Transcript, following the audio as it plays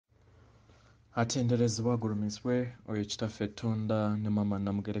Atenderezebwa agulumizibwe oyo kitaffe Tonda ne Maama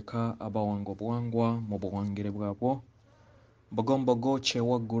Namugereka abawanga obuwangwa mu buwangire bwabwo. Mbogombogo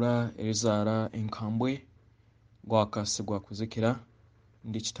kyewaggula erizaala enkambwe gwakasi gwa kuzikira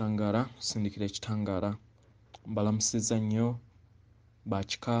ndi kitangaala sindikira ekitangaala. Mbalamusizza nnyo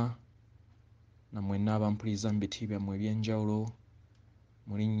bakika nammwe n'abampuliriza mu biti byammwe eby'enjawulo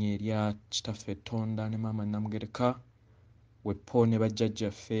mu linnya erya kitaffe Tonda ne Maama Namugereka weppo ne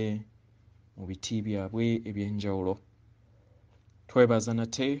bajjajjaffe mu biti byabwe eby'enjawulo. Twebaza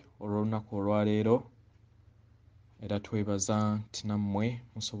nate olw'olunaku olwaleero era twebaza nti nammwe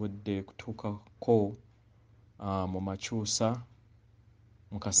musobodde kutuukako mu makyusa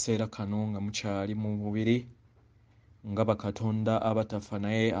mu kaseera kano nga mukyali mu mubiri nga bakatonda abatafa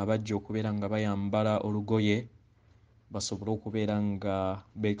naye abajja okubeera nga bayambala olugoye basobole okubeera nga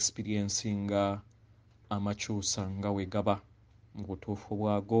be-experiencinga amakyusa nga we gaba mu butuufu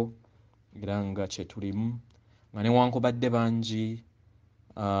bwago era nga kye tulimu nga newankubadde bangi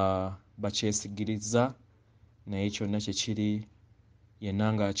bakyesigiriza naye kyonna kye kiri yenna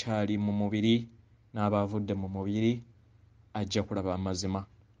ng'akyali mu mubiri n'abaavudde mu mubiri ajja kulaba amazima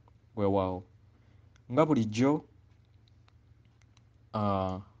weewaawo. Nga bulijjo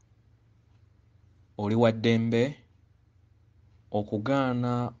oli wa ddembe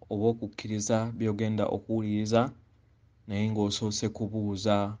okugaana oba okukkiriza by'ogenda okuwuliriza naye ng'osoose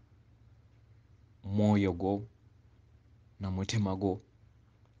kubuuza mwoyo gwo na mutima gwo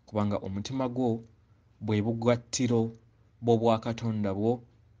kubanga omutima gwo bwe bugattiro bw'obwakatonda bwo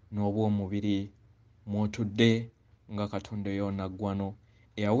n'obw'omubiri mw'otudde nga katonda ey'onaggwano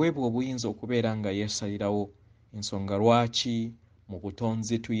eyaweebwa obuyinza okubeera nga yeesalirawo ensonga lwaki mu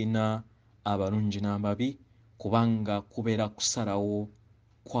butonzi tuyina abalungi n'ababi kubanga kubeera kusalawo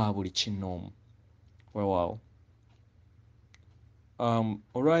kwa buli kinnoomu weewaawo.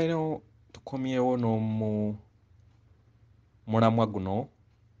 Olwaliro tukomyewo n'omulamwa guno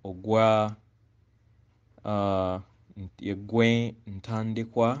ogwa eggwe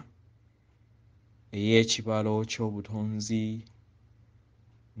Ntandikwa ey'ekibalo ky'Obutonzi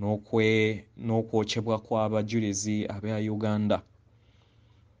n'okwokebwa Kwabajulizi ab'e Uganda.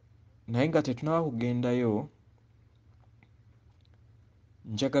 Naye nga tetunnaba kugendayo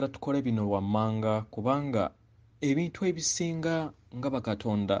njagala tukole bino wammanga kubanga ebintu ebisinga nga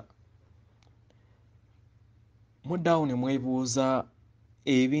bakatonda muddaawo ne mwebuuza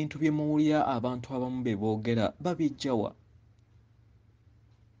ebintu bye muwulira abantu abamu be boogera babiggya wa?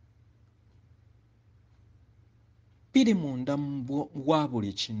 Biri munda wa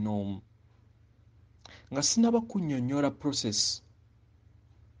buli kinnoomu nga sinaba kunnyonnyola process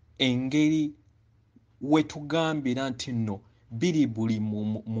engeri we tugambira nti nno biri buli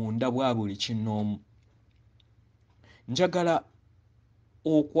munda bwa buli kinnoomu. Njagala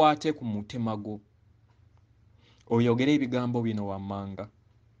okwate ku mutima gwo oyogere ebigambo bino wammanga.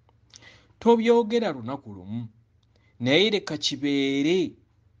 Tobyogera lunaku lumu naye leka kibeere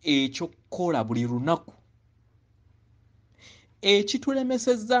eky'okkola buli lunaku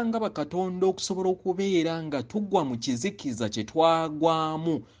ekitulemesezza nga bakatonda okusobola okubeera nga tugwa mu kizikiza kye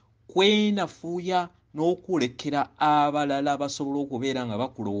twagwamu kwenafuuya n'okulekera abalala basobola okubeera nga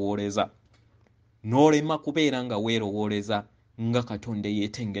bakulowooleza n'olema kubeera nga weerowooleza nga katonda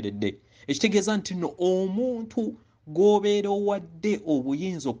yeetengeredde. Ekitegeeza nti nno omuntu gw'obeera owadde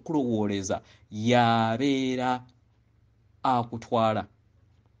obuyinza okukulowooleza y'abeera akutwala.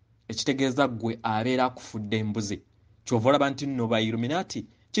 Ekitegeeza ggwe abeera akufudde embuzi. Kyova olaba nti nno Bayuluminaati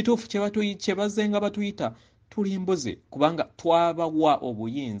kituufu kye bazze nga batuyita tuli mbuzi kubanga twabawa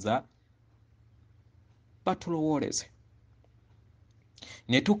obuyinza batulowooleze.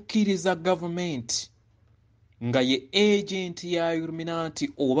 Ne tukkiriza gavumenti nga ye agenti ya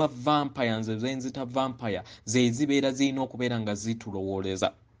Illuminati oba vampire, nze zenzita vampire ze zibeera zirina okubeera nga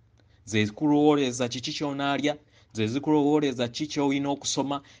zitulowooleza. Ze zikulowooleza kiki ky'onaalya, ze zikulowooleza kiki ky'olina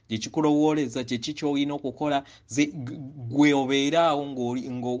okusoma, gye kikulowooleza kiki ky'olina okukola, gwe obeeraawo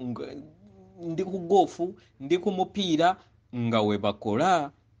ndi ku goofu, ndi ku mupiira nga we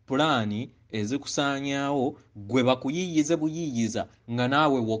bakola pulaani ezikusaanyaawo gwe bakuyiiyize buyiiyiza nga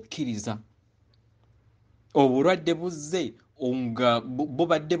naawe wokkiriza. Obulwadde buzze nga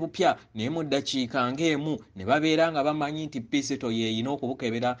bubadde bupya naye mu ddakiika ng'emu ne babeera nga bamanyi nti pisito yeeyina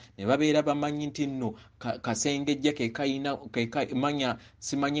okubukebera, ne babeera bamanyi nti nno kasengejja manya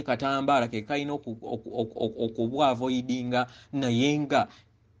simanyi katambaala ke kayina okubwavoidinga naye nga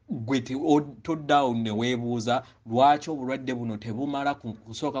gwe toddaawo ne weebuuza lwaki obulwadde buno tebumala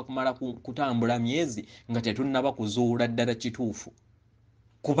kusooka kumala kutambula myezi nga tetunnaba kuzuula ddala kituufu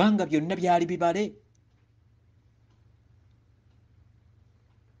kubanga byonna byali bibale.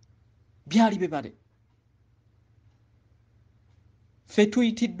 byali bibale. Ffe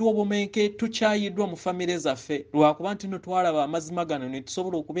tuyitiddwa obumenke tukyayiddwa mu famire zaffe lwakuba nti no twalaba amazima gano ne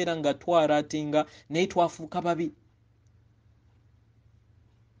tusobola okubeera nga twalatinga naye twafuuka babi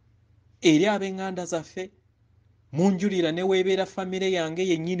eri ab'eŋŋanda zaffe. Munjulira ne weebeera famire yange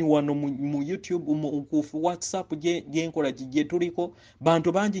yennyini wano mu YouTube ku WhatsApp gyenkola gye tuliko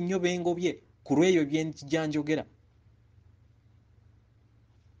bantu bangi nnyo bengobye ku lw'ebyo byenjanjogera.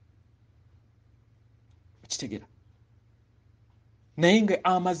 Kitegera naye nga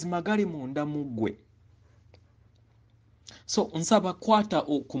amazima gali munda mu ggwe. So nsaba kwata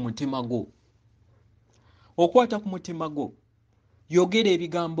ku mutima gwo, okwata ku mutima gwo, yogera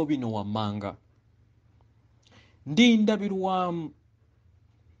ebigambo bino wammanga. Ndi ndabirwamu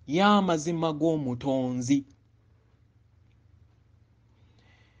y'amazima g'Omutonzi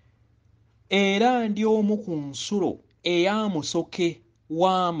era ndi omu ku nsulo ey'amusoke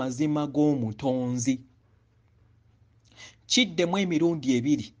w'amazima g'Omutonzi. Kiddemu emirundi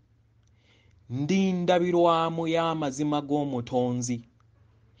ebiri ndi ndabirwamu y'amazima g'Omutonzi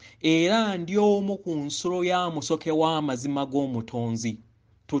era ndi omu ku nsulo y'amusoke w'amazima g'Omutonzi.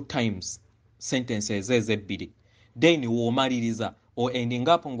 2 times sentences ezebbiri. Then w'omaliriza ending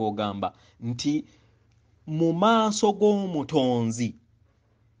up ng'ogamba nti mu maaso g'Omutonzi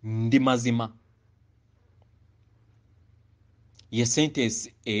ndi mazima. Ye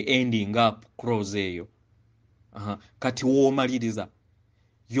sentence ending up clause eyo. Kati w'omaliriza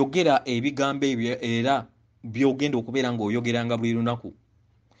yogera ebigambo ebyo era byogenda okubeera ng'oyogeranga buli lunaku.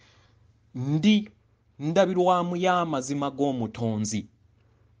 Ndi ndabirwamu y'amazima g'Omutonzi.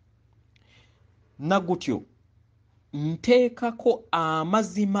 Nagutyo nteekako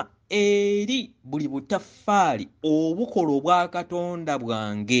amazima eri buli butaffaali obukola obwa Katonda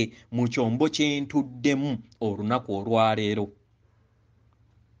bwange mu kyombo kye ntuddemu olunaku olwaleero.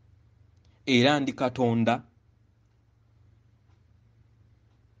 Era ndi Katonda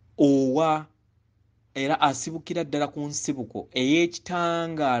era asibukira ddala ku nsibuko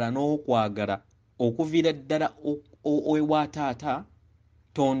ey'ekitangaala n'okwagala okuviira ddala ewa Taata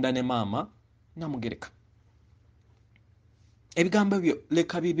Tonda ne Maama Namugereka. Ebigambo byo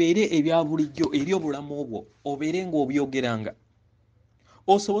leka bibeere ebya bulijjo eri obulamu bwo obeere ng'obyogeranga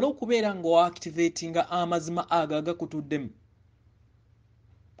osobole okubeera ng'oactivatinga amazima ago agakutuddemu.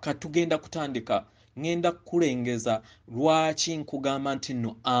 Katugenda kutandika ngenda kukulengeza lwaki nkugamba nti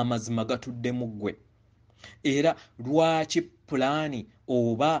nno amazima gatuddemu ggwe era lwaki pulaani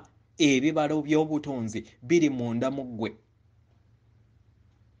oba ebibalo by'obutonzi biri munda mu ggwe.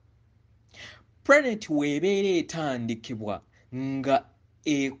 Planet weebeera etandikibwa nga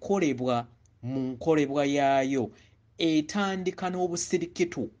ekolebwa mu nkolebwa yaayo etandika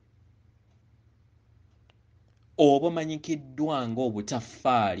n'obusirikitu obumanyikiddwa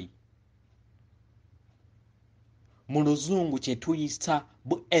ng'obutaffaali. Mu luzungu kye tuyita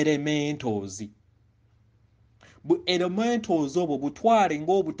bu elementals. Bu elementals obwo butwale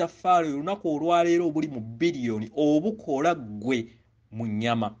ng'obutaffaali olunaku olwaleero obuli mu biliyoni obukola ggwe mu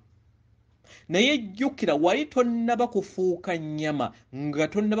nnyama. Naye jjukira wali tonnaba kufuuka nnyama nga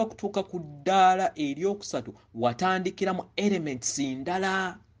tonnaba kutuuka ku ddaala eryokusatu watandikira mu elements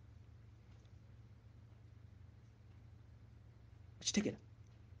ndala. Kitegera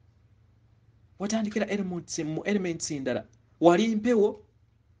watandikira mu elements ndala. Wali mpewo.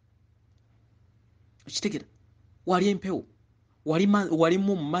 Kitegera wali mpewo, wali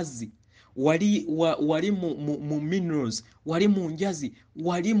mu mazzi, wali mu minerals, wali mu njazi,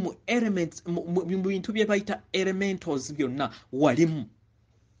 wali mu elements, mu bintu bye bayita elementals byonna walimu.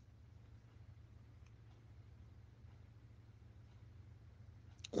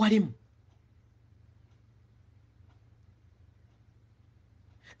 Walimu.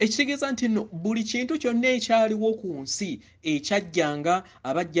 Ekitegeeza nti no buli kintu kyonna ekyaliwo ku nsi ekyajjanga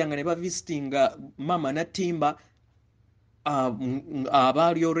abajjanga ne bavisitinga Mama Natimba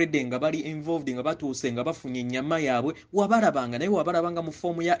abaali already nga bali involved nga batuuse nga bafunye ennyama yaabwe wabalabanga naye wabalabanga mu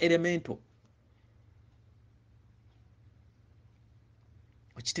foomu ya elemento.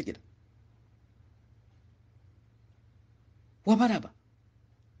 Okitegera wabalaba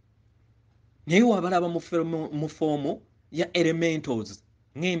naye wabalaba mu foomu ya elementals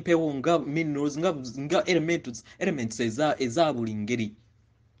ng'empewo nga minerals nga elements eza buli ngeri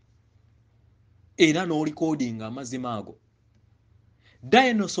era n'olikodinga amazima ago.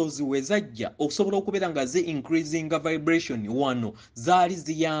 Dinosaurs we zajja okusobola okubeera nga increasing vibration wano zaali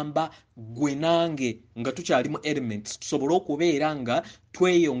ziyamba gwe nange nga tukyali mu elements tusobole okubeera nga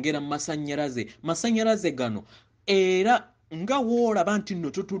tweyongera mu masannyalaze gano era nga woolaba nti nno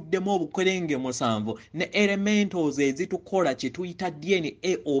tutuddemu obukerenge 7 ne elementals ezitukola kye tuyita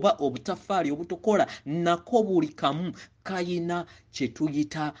DNA oba obutafaali obutukola nako buli kamu kayina kye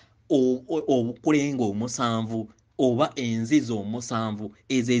tuyita obukerenge 7 oba enzizo 7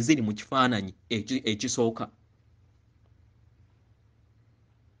 ezo eziri mu kifaananyi ekisooka.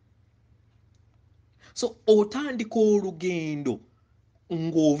 So otandika olugendo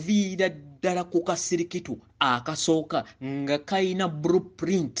ng'oviira ddala ku kasirikitu akasooka nga kayina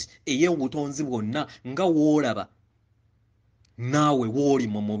blueprint ey'obutonzi bwonna nga woolaba naawe wooli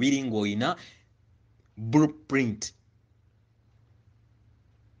mu mubiri ng'olina blueprint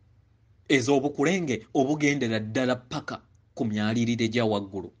ez'obukulenge obugendera ddala paka ku myalirire gya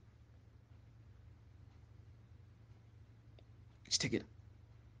waggulu. Kitegera.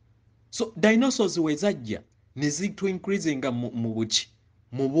 So dinosaurs we zajja ne zitwinkrizinga mu buki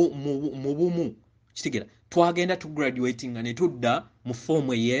mu bumu. Kitegera. Twagenda tugraduatinga ne tudda mu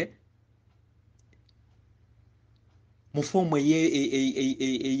fomu eya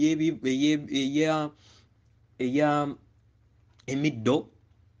emiddo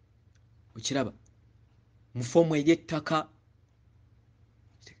okiraba mu fomu ey'ettaka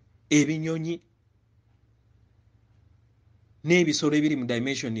ebinyonyi n'ebisolo ebiri mu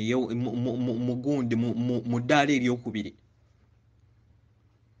dimension mu gundi mu ddaala eryokubiri.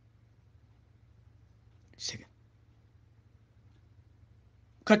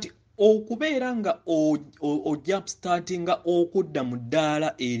 Kati okubeera nga ojump startinga okudda mu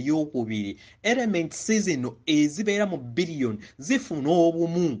ddaala eryokubiri, elements zino ezibeera mu billion zifuna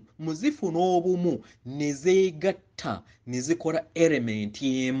obumu ne zeegatta ne zikola element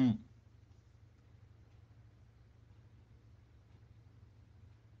emu.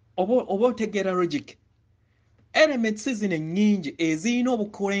 Oba otegeera logic. Elements zino ennyingi ezirina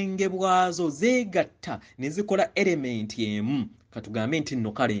obukulenge bwazo zeegatta ne zikola element emu. Katugambe nti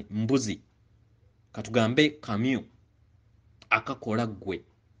nno kale mbuzi, katugambe kamyu akakola ggwe.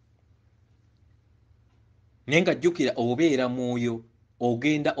 Naye nga jjukira obeera mwoyo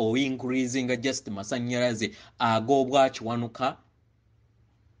ogenda increasinga just masannyalaze ag'obwakiwanuka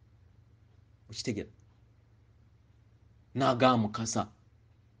okitegera n'agaamukasa.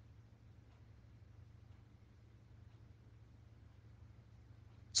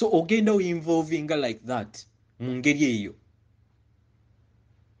 So ogenda involvinga like that mu ngeri eyo.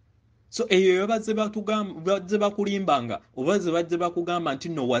 So eyo bazze bakulimbanga oba bazze bakugamba nti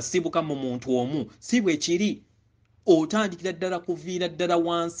nno wasibuka mu muntu omu si bwe kiri. Otandikira ddala kuviira ddala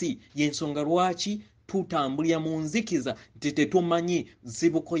wansi y'ensonga lwaki tutambulira mu nzikiza nti tetumanyi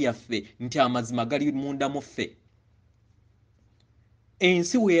nsibuko yaffe nti amazima gali munda mu ffe.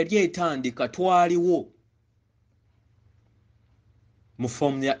 Ensi we yali etandika twaliwo mu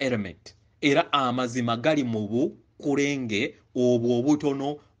fomu ya element era amazima gali mu bukulenge obwo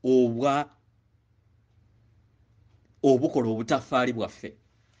obutono obukola obutafaali bwaffe.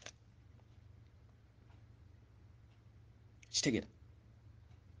 Kitegera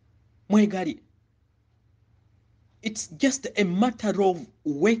mwegali. It's just a matter of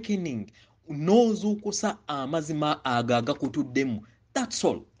awakening, n'ozuukusa amazima ago agakutuddemu. That's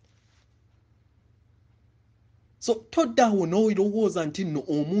all. So toddaawo n'olowooza nti nno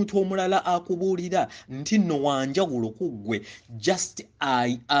omuntu omulala akubuulira nti nno wanjawulo ku ggwe just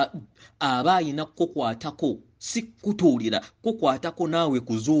aba ayina kukwatako si kutuulira kukwatako naawe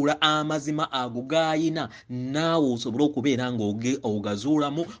kuzuula amazima ago g'ayina naawe osobole okubeera nga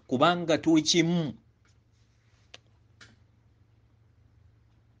ogazuulamu kubanga tuli kimu.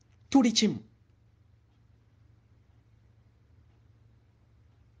 Tuli kimu.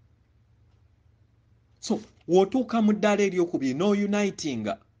 So wotuuka mu ddaala eryokubiri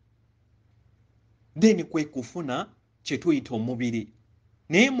n'unitinga then kwe kufuna kye tuyita omubiri.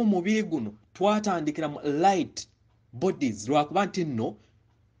 Naye mu mubiri guno twatandikira mu light bodies lwakuba nti nno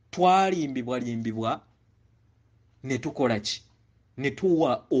twalimbibwa ne tukola ki ne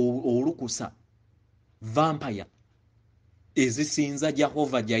tuwa olukusa vampire ezisinza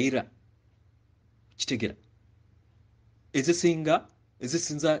Jehova Jaira. Kitegera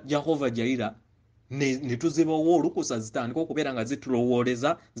ezisinza Jehova Jaira ne tuzibawo olukusa zitandika okubeera nga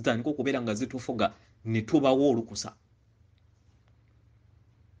zitulowooleza, zitandika okubeera nga zitufuga, ne tubawo olukusa.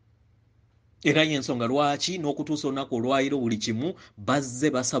 Era y'ensonga lwaki n'okutuusa olunaku olwayiro buli kimu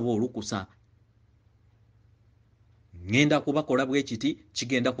bazze basaba olukusa. Ngenda kubakola bwe kiti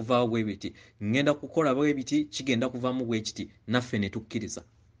kigenda kuvaawo bwe biti, ngenda kukola bwe biti kigenda kuvaamu bwe kiti, naffe ne tukkiriza.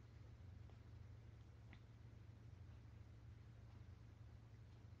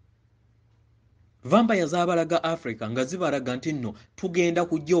 vampire zabalaga Africa nga zibalaga nti nno tugenda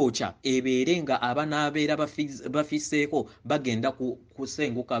kujoocha ebeere nga abanaabeera bafiseeko bagenda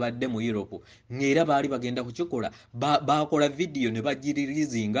kusenguka badde mu Europe ng'era baali bagenda kukikola bakola vidiyo ne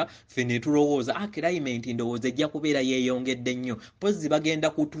bagiririzinga ffe ne tulowooza climate ndowooza ejja kubeera yeeyongedde nnyo pozzi bagenda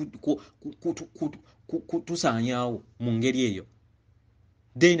kutusaanyaawo mu ngeri eyo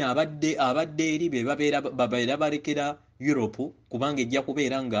then abadde eri be babeera balekera Europe kubanga ejja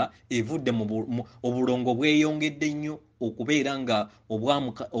kubeera nga evudde mu obulongo bweyongedde nnyo okubeera nga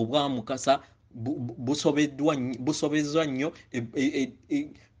obwamukasa busobezwa nnyo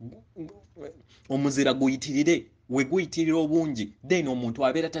omuzira guyitirire we guyitirira obungi then omuntu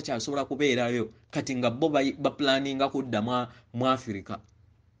abeera takyasobola kubeerayo kati nga bo baplaninga kudda mu Africa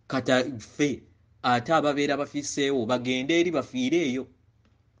kata ffe ate ababeera bafiseewo bagende eri bafiire eyo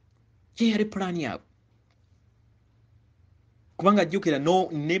yali plan yaabwe kubanga jjukira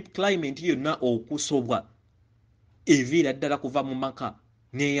ne climate yonna okusobwa eviira ddala kuva mu maka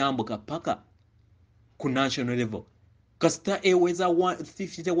n'eyambuka paka ku national level kasita eweza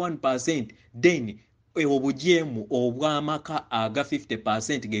 51% then obujeemu obw'amaka aga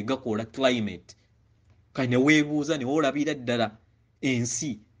 50% ge gakola climate kati ne weebuuza ne olabira ddala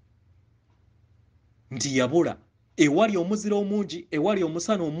ensi nti yabula ewali omuzira omungi ewali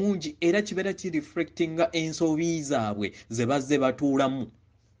omusana omungi era kibeera kireflectinga ensobi zaabwe ze bazze batuulamu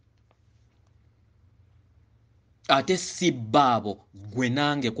ate si baabo gwe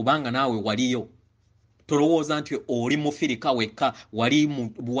nange kubanga naawe waliyo tolowooza nti oli mu Firika wekka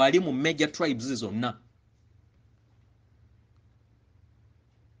wali mu major tribes zonna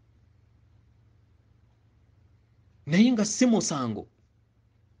naye nga si musango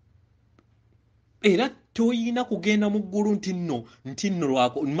era toyina kugenda mu ggulu nti nno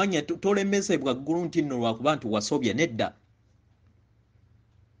lwako manya tolemesebwa ggulu nti nno lwakuba nti wasobya nedda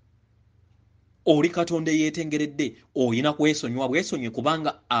oli Katonda yeetengeredde oyina kwesonyiwa bwesonyi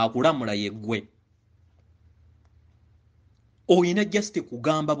kubanga akulamula yeggwe oyina just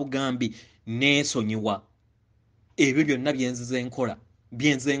kugamba bugambi neesonyiwa ebyo byonna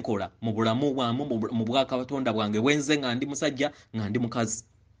byenze nkola mu bulamu bwamu mu bwakatonda bwange bwenze nga ndi musajja nga ndi mukazi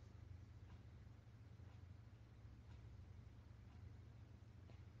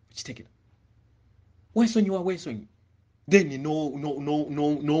kitegera weesonyi then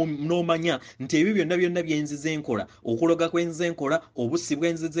no manya nti ebyo byonna byenzize nkola okuloga kwenze nkola obusi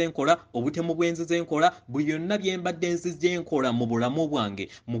bwenzize nkola obutemu bwenzize nkola buli byonna byembadde nzize nkola mu bulamu bwange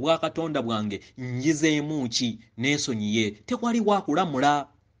mu bwakatonda bwange njizeemu ki neesonyiye tekwali waakulamula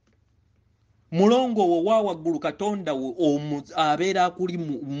mulongo wo wa waggulu Katonda abeera akuli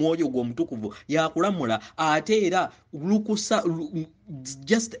mu mwoyo gw'omutukuvu yakulamula ate era lukusa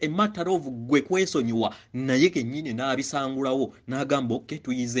just a matter of gwe kwesonyiwa naye kennyini n'abisangulawo n'agamba okke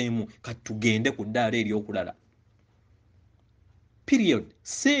tuyizeemu kati tugende ku ddaala ery'okulala period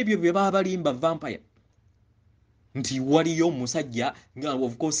si ebyo bye babalimba vampire nti waliyo omusajja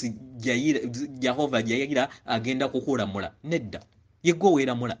of course Jehova jayira agenda kukulamula nedda yegwe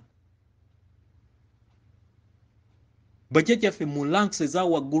weeramula bajjajjaffe mu ranks eza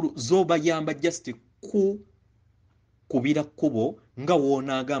waggulu z'obayamba just kubira kkubo nga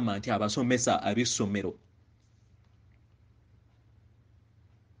woonaagamba nti abasomesa ab'essomero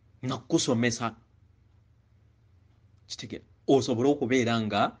nakusomesa kitegera osobole okubeera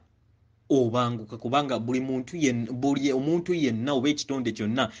nga obanguka kubanga buli omuntu yenna oba ekitonde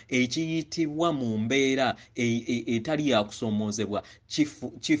kyonna ekiyitibwa mu mbeera etali yakusomoozebwa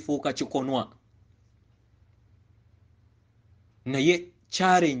kifuuka kikonwa naye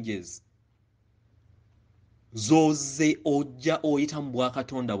challenges zoze ojja oyita mu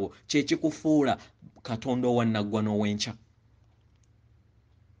bwakatonda bwo kyekikufuula Katonda owannaggwa n'ow'enkya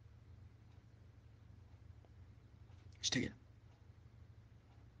kitegera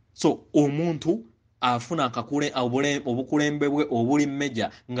so omuntu afuna obukulembe bwe obuli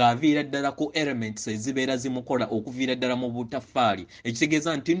mmeja ng'aviira ddala ku elements ezibeera zimukola okuviira ddala mu butaffaali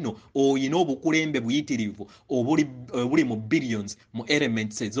ekitegeeza nti nno oyina obukulembe buyitirivu obuli mu billions mu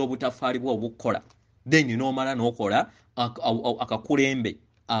elements ez'obutaffaali bwe obukola then n'omala n'okola akakulembe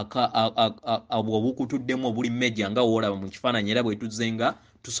obukutuddemu obuli mmeja nga woolaba mu kifaananyi era bwe tuzzenga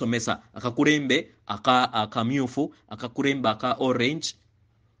tusomesa akakulembe akamyufu akakulembe aka orange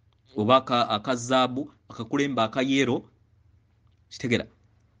oba akazaabu akakulembe aka yero kitegera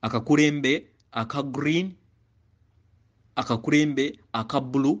akakulembe aka green akakulembe aka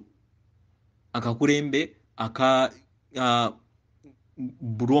blue akakulembe aka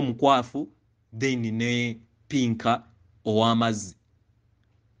bulu omukwafu then ne pinka ow'amazzi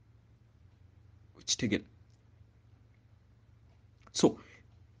kitegera so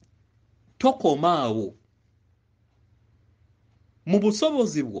tokomaawo mu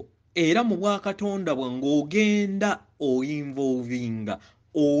busobozi bwo era mu bwakatonda bwe ng'ogenda oyinvolvinga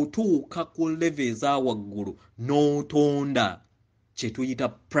otuuka ku level ez'awaggulu n'otonda kye tuyita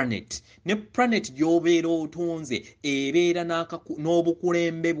planet. Ne planet gy'obeera otonze ebeera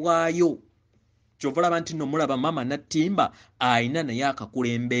n'obukulembe bwayo. Kyova olaba nti nno mulaba Mama Natimba ayina naye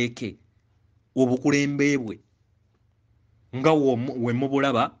akakulembe ke, obukulembe bwe nga we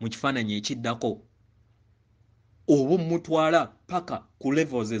mubulaba mu kifaananyi ekiddako. Oba mutwala paka ku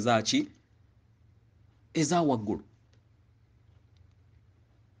levels ezaki ezawaggulu.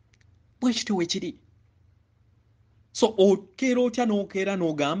 Bwe kityo we kiri. So okeera otya n'okeera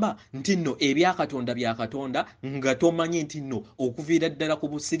n'ogamba nti nno ebyakatonda bya katonda nga tomanyi nti nno okuviira ddala ku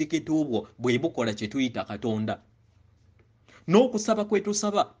busirikiti obwo bwe bukola kye tuyita katonda. N'okusaba kwe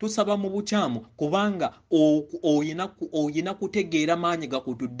tusaba mu bukyamu kubanga oyina kutegeera maanyi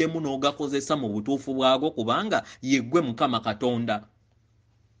gakutuddemu n'ogakozesa mu butuufu bwago kubanga yeggwe Mukama Katonda.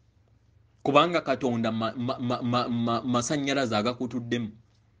 Kubanga Katonda masannyalaze agakutuddemu.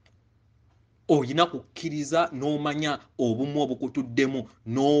 Oyina kukkiriza n'omanya obumu obukutuddemu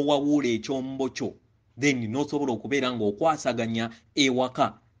n'owawula ekyombo kyo, then n'osobola okubeera ng'okwasaganya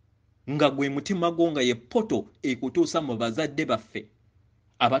ewaka nga gwe mutima gwo nga ye poto ekutuusa mu bazadde baffe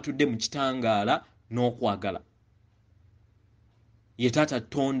abatudde mu kitangaala n'okwagala. Ye taata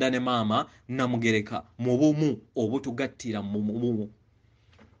Tonda ne Maama Namugereka mu bumu obutugattira mu bumu.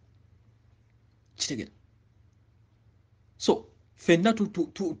 Kitegera. So fenna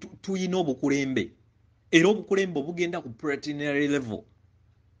tuyina obukulembe era obukulembe obugenda ku platinary level.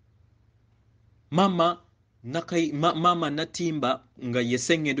 Mama Natimba nga ye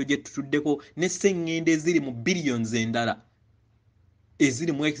sengendo gye tutuddeko ne sengendo eziri mu billions endala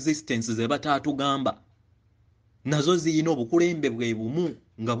eziri mu existence ze bataatugamba nazo ziyina obukulembe bwe bumu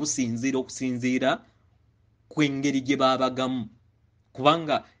nga businziira okusinziira kw'engeri gye baabagamu.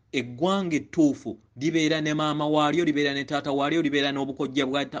 Kubanga eggwanga ettuufu libeera ne maama waalyo, libeera ne taata waalyo, libeera n'obukojja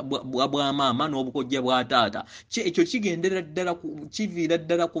bwa maama n'obukojja bwa taata. Ekyo kigendera ddala kiviira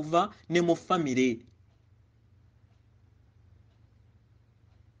ddala kuva ne mu famire.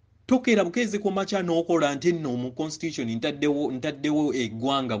 Tokeera bukeezi ku makya n'okola nti nno mu constitution ntaddewo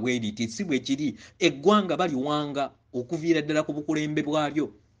eggwanga bwe liti. Si bwe kiri. Eggwanga baliwanga okuviira ddala ku bukulembe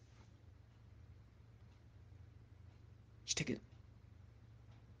bwalyo. Kitegeera.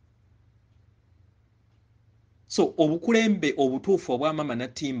 So obukulembe obutuufu obwa Mama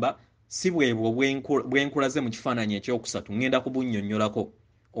Natimba si bwebwo bwenkulaze mu kifaananyi ekyokusatu. Ngenda kubunnyonnyolako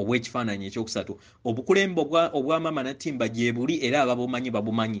obw'ekifaananyi ekyokusatu. Obukulembe obwa Mama Natimba gye buli era ababumanyi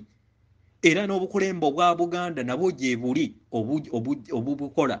babumanyi. Era n'obukulembe obwa Buganda nabwo gye buli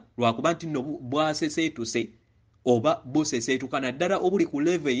obubukola lwakuba nti nno bwaseseetuse oba buseseetuka naddala obuli ku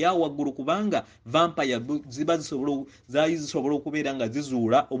level eyawaggulu kubanga vampire zisobola okubeera nga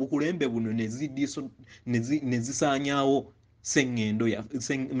zizuula obukulembe buno ne zisaanyaawo sengendo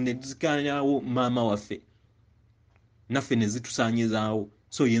ne zikaanyaawo maama waffe naffe ne zitusaanyizaawo.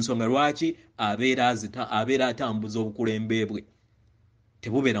 So y'ensonga lwaki abeera atambuza obukulembe bwe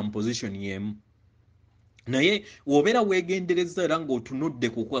tebubeera mu position y'emu. Naye w'obeera weegendereza era ng'otunudde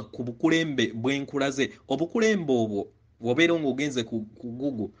ku bukulembe bw'enkulaze, obukulembe obwo w'obeera ng'ogenze ku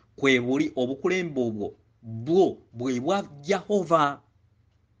Google kwe buli obukulembe obwo bwe bwa Jehova,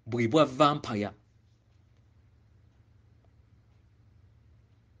 bwe bwa vampire.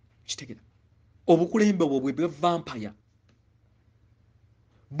 Kitegera. Obukulembe obwo bwe bwa vampire.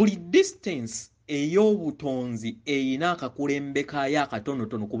 Buli distance ey'obutonzi eyina akakulembe kaayo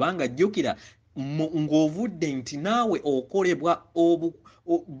akatonotono kubanga jjukira ng'ovudde nti naawe okolebwa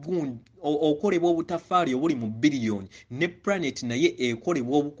obutafaali obuli mu biliyoni ne planet naye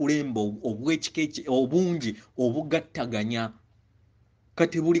ekolebwa obukulembe obw'ekika obungi obugattaganya.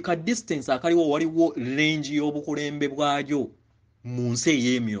 Kati buli ka distance akaliwo waliwo range y'obukulembe bwayo mu nsi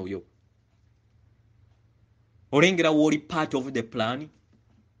ey'emyoyo. Olengera w'oli part of the plan.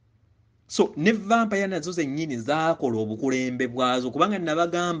 So ne vampire nazo zennyini zaakola obukulembe bwazo kubanga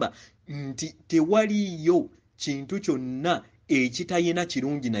nabagamba nti tewaliyo kintu kyonna ekitayina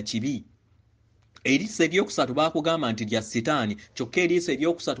kirungi na kibi. Eriisa eryokusatu baakugamba nti lya sitaani, kyokka eriisa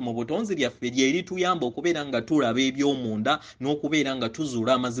eryokusatu mu butonzi lyaffe lye lituyamba okubeera nga tulaba eby'omunda n'okubeera nga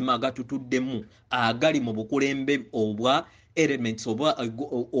tuzuula amazima agatutuddemu agali mu bukulembe obwa elements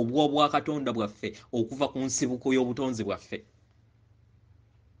obw'obwakatonda bwaffe okuva ku nsibuko y'obutonzi bwaffe.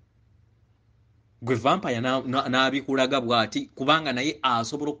 Gwe vampire n'abikulaga bw'ati kubanga naye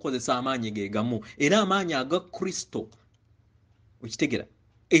asobola okukozesa amaanyi ge gamu era amaanyi aga Kristo okitegera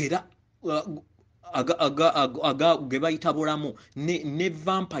era ge bayita bulamu ne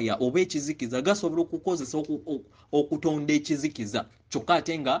vampire oba ekizikiza gasobola okukozesa okutonda ekizikiza kyokka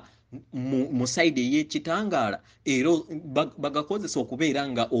ate nga mu side ey'ekitangaala era bagakozesa okubeera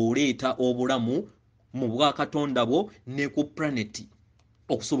nga oleeta obulamu mu bwakatonda bwo ne ku planeti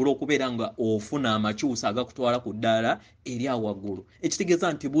okusobola okubeera nga ofuna amakyusa agakutwala ku ddaala eri awaggulu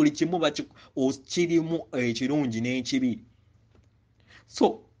ekitegeeza nti buli kimu kirimu ekirungi n'ekibi.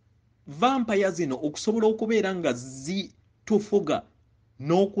 So vampire zino okusobola okubeera nga zitufuga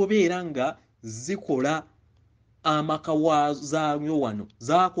n'okubeera nga zikola amaka zaayo wano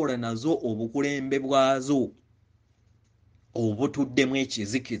zaakola nazo obukulembe bwazo obutuddemu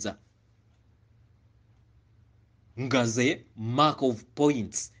ekizikiza nga ze mark of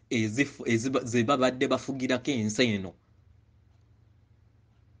points ze babadde bafugirako ensi eno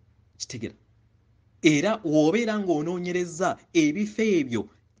kitegera era w'obeera ng'onoonyereza ebifo ebyo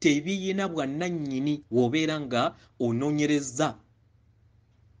tebiyina bwannannyini w'obeera nga onoonyereza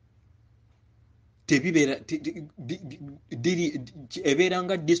ebeera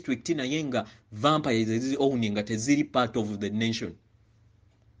nga district naye nga vampires eziri owning nga teziri part of the nation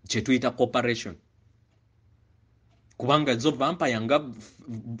kye tuyita corporation kubanga zo vampire nga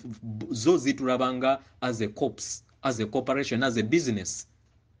zo zitulabanga as a corps, as a corporation, as a business.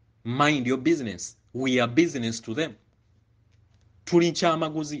 Mind your business. We are business to them. Tuli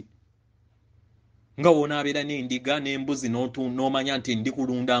kyamaguzi. Nga wonaabeera n'endiga n'embuzi n'omanya nti ndi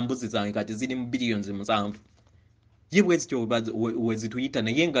kulunda mbuzi zange kati ziri mu billions 7. Ye bwezityo wezituyita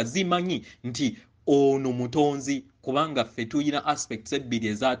naye nga zimanyi nti ono mutonzi kubanga ffe tuyina aspects ebbiri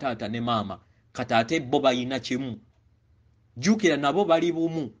eza taata ne maama kati ate bo bayina kimu. Jukira nabo bali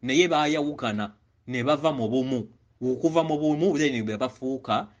bumu naye baayawukana ne bava mu bumu. Okuva mu bumu then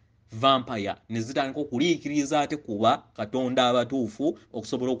bafuuka vampire ne zitandika okuliikiriza ate kuba katonda abatuufu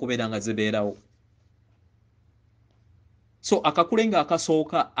okusobola okubeera nga zibeerawo. So akakulenga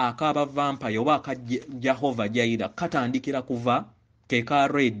akasooka akaba vampire oba aka Jehova Jaira katandikira kuva ke ka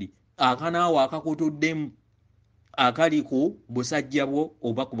red akanaawo akakutuddemu akali ku busajja bwo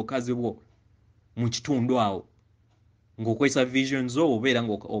oba ku bukazi bwo mu kitundu awo ng'okwesa visions zo obeera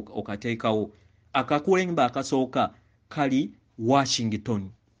ng'okateekawo. Akakulembe akasooka kali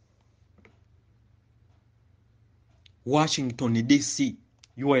Washington DC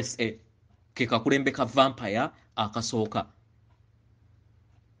USA ke kakulembe ka vampire akasooka.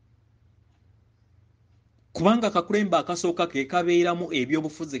 Kubanga kakulembe akasooka ke kabeeramu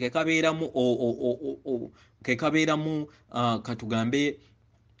ebyobufuzi ke kabeeramu katugambe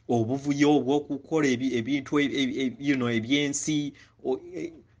obuvuyo obw'okukola ebintu ebyensi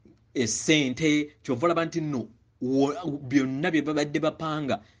essente kyova olaba nti nno byonna bye babadde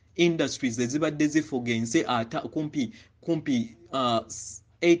bapanga industries ezibadde zifuga ensi kumpi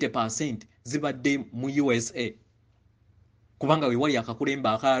 80% zibadde mu USA kubanga we wali akakulembe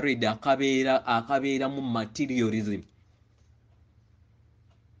aka red akabeeramu materialism.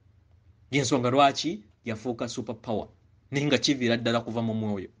 Yensonga lwaki yafuuka super power naye nga kiviira ddala kuva mu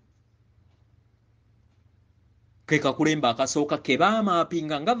mwoyo. Ke kakulembe akasooka ke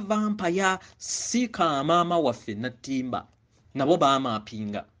baamaapinga nga vampire si kaamaama waffe nattimba nabo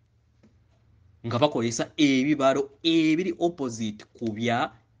baamaapinga nga bakozesa ebibalo ebiri opposite ku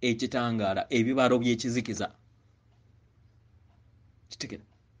bya ekitangaala ebibalo by'ekizikiza. Kitegera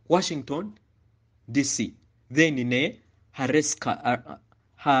Washington DC then ne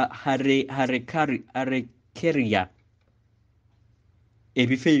Harekeria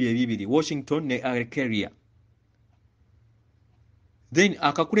ebifo ebyo ebibiri Washington ne Harekeria. Then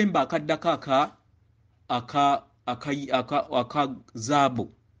akakulembe akaddako aka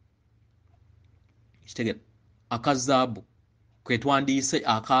zaabu kitegera akazaabu kwe twandiise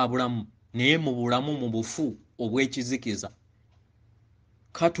akabulamu naye mu bulamu mu bufu obw'ekizikiza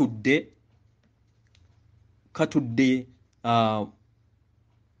katudde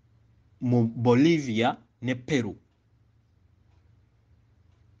mu Bolivia ne Peru.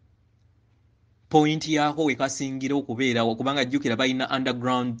 Point yako we kasingira okubeerawo kubanga jjukira balina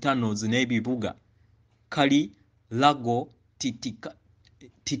underground tunnels n'ebibuga kali Lago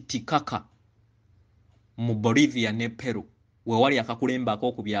Titicaca mu Bolivia ne Peru we wali akakulembe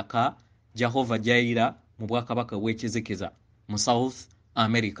ak'okubyaka Jehova Jaira mu bwakabaka bw'ekizikiza mu South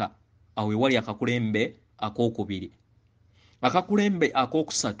America awo we wali akakulembe ak'okubiri. Akakulembe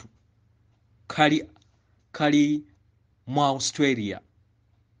ak'okusatu kali mu Australia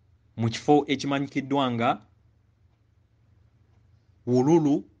mu kifo ekimanyikiddwa nga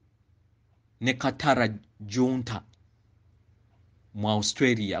Uluru ne Katara Junta mu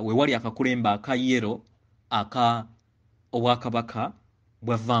Australia we wali akakulembe aka yero aka obwakabaka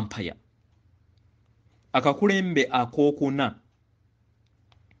bwa vampire. akakulembe akokuna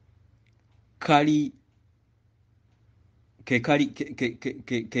kali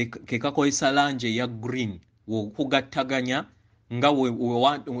ke kakozesa langi eya green okugattaganya nga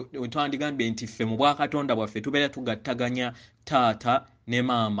we twandingambye nti ffe mu bwakatonda bwaffe tubeera tugattaganya taata ne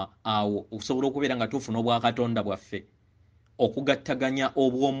maama awo okusobola okubeera nga tufuna obwakatonda bwaffe okugattaganya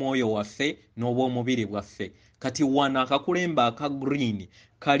obw'omwoyo waffe n'obw'omubiri bwaffe kati wano akakulembe aka green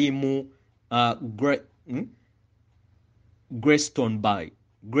kali mu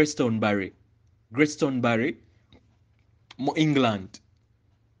Grestonbury mu England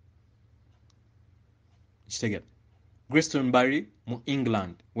kitegera Grestonbury mu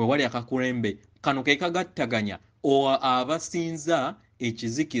England we wali akakulembe kano ke kagattaganya abasinza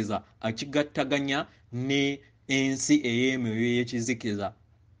ekizikiza akigattaganya ne ensi ey'emyoyo y'ekizikiza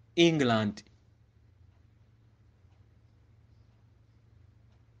England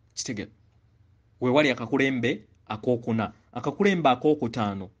kitegera we wali akakulembe akokuna akakulembe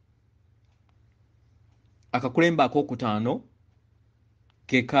akokutaano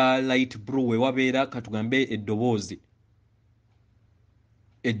ke ka light blue we wabeera katugambe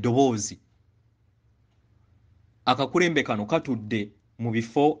eddoboozi akakulembe kano katudde mu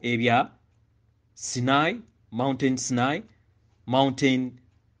bifo ebya Sinai, Mountain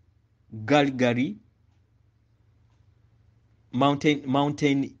Galgary,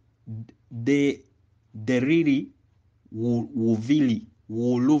 Mountain Deriri,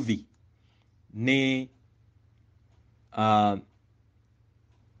 Wuluvi ne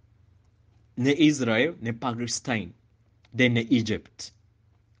Israel ne Palestine then ne Egypt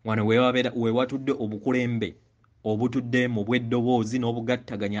wano we watudde obukulembe obutudde mu bw'eddoboozi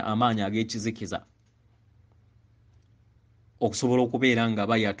n'obugattaganya amaanyi ag'ekizikiza okusobola okubeera nga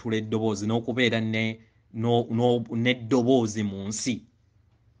bayatula eddoboozi n'okubeera n'eddoboozi mu nsi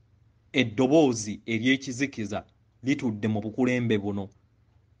eddoboozi ery'ekizikiza litudde mu bukulembe buno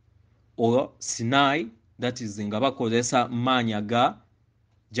o Sinai that is nga bakozesa maanyi aga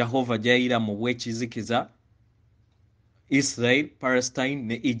Jehova gyayira mu bw'ekizikiza Israel, Palestine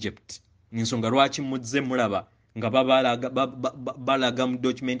ne Egypt ensonga lwaki muzze mulaba nga balaga mu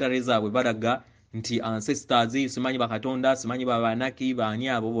documentary zaabwe balaga nti ancestors simanyi bakatonda simanyi babanaki baani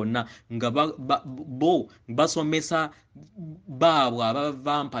abo bonna nga bo basomesa baabwe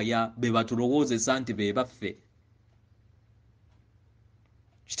abavampaya be batulowoozesa nti be baffe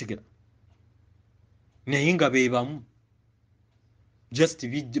kitegera naye nga be bamu just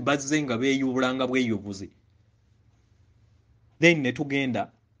bazze nga beeyubulanga bweyubuzi then ne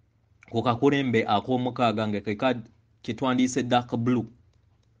tugenda ku kakulembe ak'omukaaga nga ke twandiise dark blue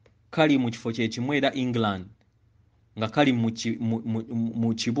kali mu kifo kye kimu era England nga kali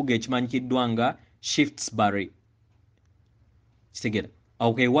mu kibuga ekimanyikiddwa nga Shaftesbury kitegera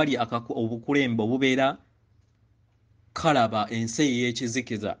awo ke wali obukulembe obubeera kalaba ensi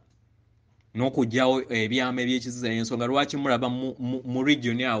ey'ekizikiza n'okugyawo ebyama eby'ekizikiza ensonga lwaki mulaba mu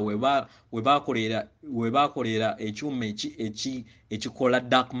region awo we baakolera ekyuma ekikola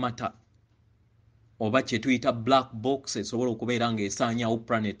dark matter oba kye tuyita black box esobola okubeera ng'esaanyawo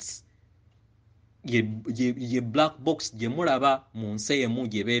planets ye black box gye mulaba mu nsi emu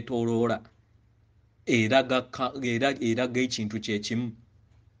gye beetooloola eraga ekintu kye kimu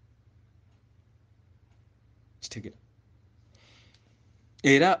kitegera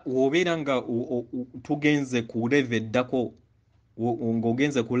era w'obeera nga tugenze ku leve eddako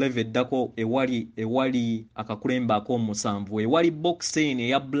ng'ogenze ku leve eddako ewali akakulembe ak'omusanvu ewali box eno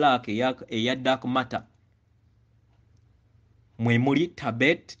eya black eya dark matter mwe muli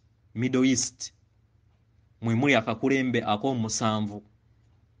Tibet, Middle East mwe muli akakulembe ak'omusanvu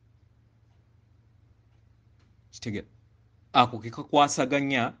kitegera ako ke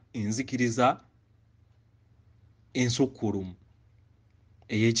kakwasaganya enzikiriza ensukkulumu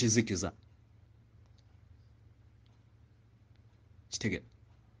ey'ekizikiza kitegera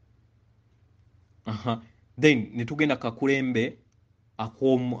then ne tugenda kakulembe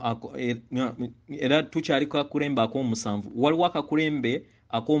era tukyali kakulembe ak'omusanvu waliwo akakulembe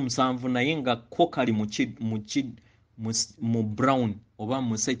ak'omusanvu naye nga ko kali mu brown oba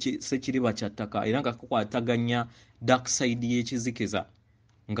mu sekiriba kya ttaka era nga kakwataganya dark side y'ekizikiza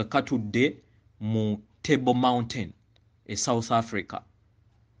nga katudde mu Table Mountain e South Africa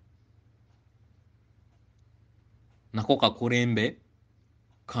nako kakulembe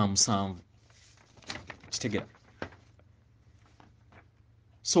ka musanvu kitegera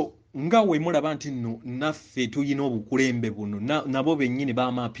so nga we mulaba nti nno naffe tuyina obukulembe buno nabo bennyini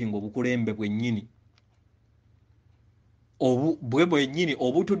baamaapinga obukulembe bwennyini bwennyini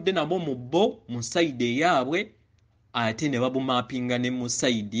obutudde nabo mu bo mu sayidi eyaabwe ate ne babumaapinga ne mu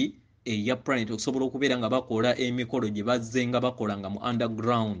sayidi eya planet okusobola okubeera nga bakola emikolo gye bazze nga bakola nga mu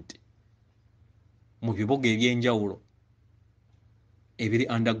underground mu bibuga ebyenjawulo ebiri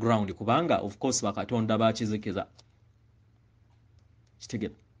underground kubanga of course bakatonda bakizikiza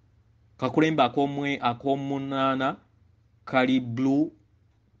kitegera kakulembe akomunana kali blue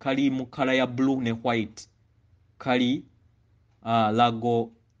kali mu kala ya blue ne white kali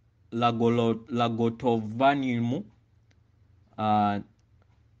lagotovanium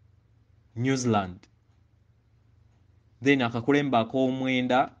New Zealand. Then akakulembe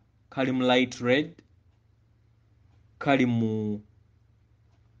akomwenda kali mu light red kali mu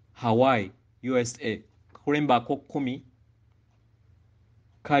Hawaii USA. Akakulembe ako-10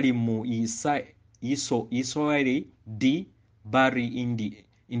 kali mu Israeli D Bari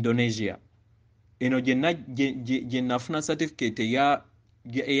Indonesia. Eno gye nafuna certificate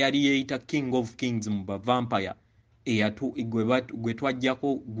eyali yeeyita King of Kings mu vampire gwe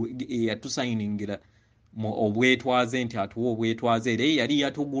twajjako eyatusayiningira obwetwaze nti atuwa obwetwaze era yali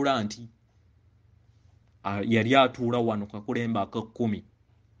yatugula nti yali atuula wano kakulembe aka-10.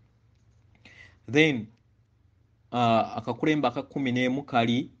 Then akakulembe aka-11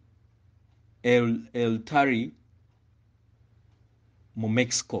 kali El Tari mu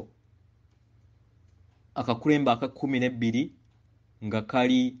Mexico. Akakulembe aka-12 nga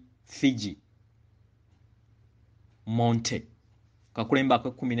kali Fiji Monte. Akakulembe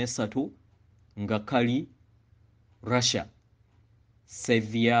aka-13 nga kali Russia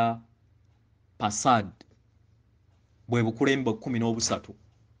Sevilla Pasad. Bwe bukulembe 13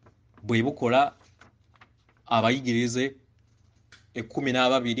 bwe bukola abayigirize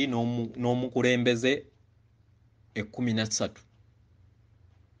 12 n'omukulembeze 13.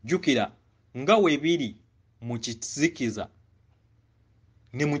 Jukira nga webiri mu kizikiza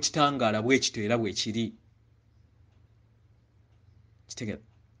ne mu kitangaala bwe kitera bwe kiri kitegera.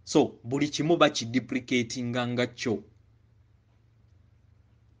 So buli kimu bakiduplicatinga nga kyo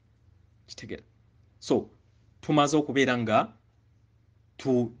kitegera. So tumaze okubeera nga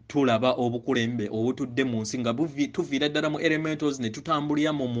tulaba obukulembe obutudde mu nsi nga tuviira ddala mu elementals ne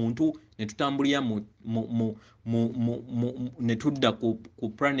tutambulira mu muntu ne tutambulira ne tudda ku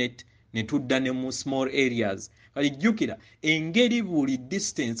planet ne tudda ne mu small areas. Kali jjukira engeri buli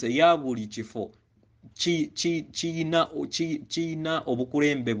distance eya buli kifo kiyina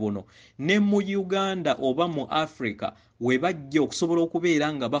obukulembe buno. Ne mu Uganda oba mu Africa we bajja okusobola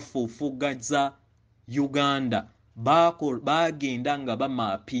okubeera nga bafuufugaza Uganda bagenda nga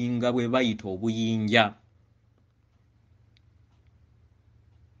bamapinga bwe bayita obuyinja.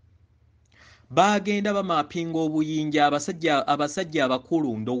 Bagenda bamapinga obuyinja abasajja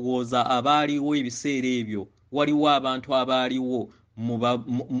abakulu ndowooza abaaliwo ebiseera ebyo waliwo abantu abaaliwo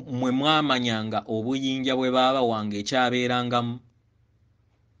mwe mwamanyanga obuyinja bwe baba wange ekyabeerangamu.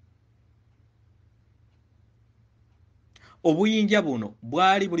 Obuyinja buno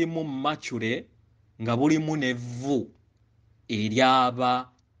bwali bulimu mature nga bulimu nevvu eryaba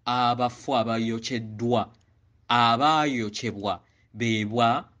abafu abayokeddwa abayokyebwa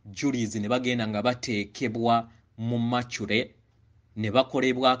bebwa julizi ne bagenda nga bateekebwa mu mature ne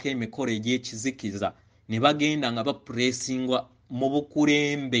bakolebwako emikolo egy'ekizikiza ne bagenda nga bapuresingwa mu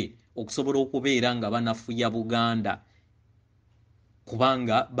bukulembe okusobola okubeera nga banafuya Buganda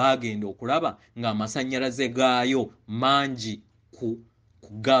kubanga bagenda okulaba ng'amasannyalaze gaayo mangi ku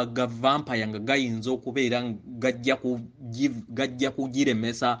vampire nga gayinza okubeera gajja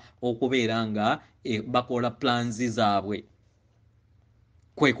kugiremesa okubeera nga bakola plans zaabwe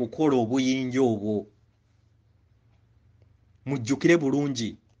kwe kukola obuyinja obwo. Mujjukire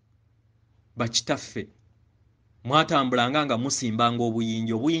bulungi bakitaffe mwatambulanga nga musimbanga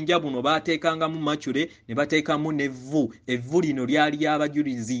obuyinja buno baateekangamu mature ne bateekamu nevvu. Evvu lino lyali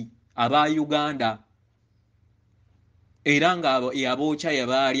ly'abajulizi aba Uganda era nga yabookya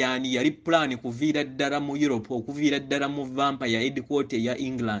yabaaliani yali plan kuviira ddala mu Europe okuviira ddala mu vampire headquarter ya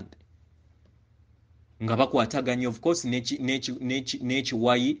England nga bakwataganya of course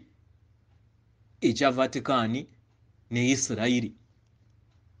n'ekiwayi ekya Vatican ne Israeli.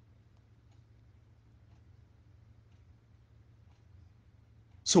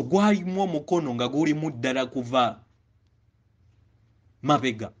 So gwalimu omukono nga gulimu ddala kuva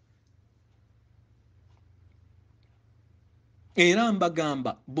mabega. Era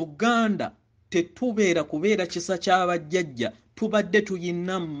mbagamba Buganda tetubeera kubeera kisa ky'abajjajja tubadde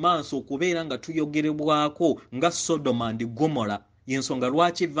tuyina mu maaso okubeera nga tuyogerebwako nga Sodoma and Gomora. Yensonga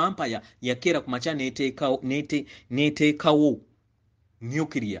lwaki vampire yakeera ku makya n'eteekawo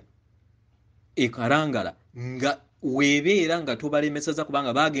nuclear ekarangala nga webeera nga tobalemeseza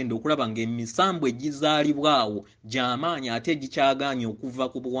kubanga bagenda okulaba ng'emisambu egizaalibwawo gy'amaanyi ate gikyagaanye okuva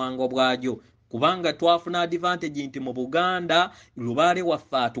ku buwangwa bwagyo kubanga twafuna advantage nti mu Buganda lubaale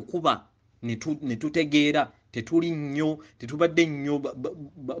waffe atukuba ne tutegeera tetubadde nnyo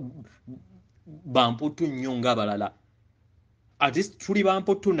bamputu nnyo ng'abalala ate tuli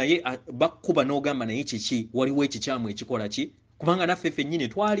bamputu naye bakkuba n'ogamba naye kiki waliwo ekikyamu ekikola ki kubanga naffe ffennyini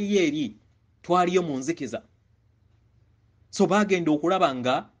twaliyo mu nzikiza so bagenda okulaba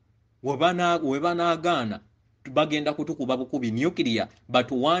nga we banaagaana bagenda kutukuba bukubi nuclear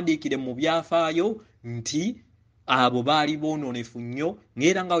batuwandiikire mu byafaayo nti abo baali boononefu nnyo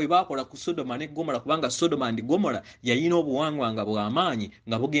ng'era nga we baakola ku Sodoma ne Gomora kubanga Sodoma and Gomora yalina obuwangwa nga bw'amaanyi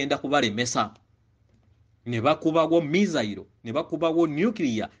nga bugenda kubalemesa ne bakubawo missile ne bakubawo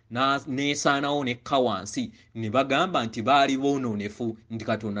nuclear neesaanawo nekka wansi ne bagamba nti baali boononefu nti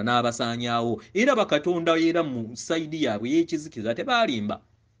Katonda n'abasaanyaawo era bakatonda era mu sayidi yaabwe y'ekizikiza tebaalimba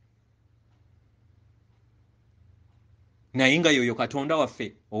naye nga yoyo Katonda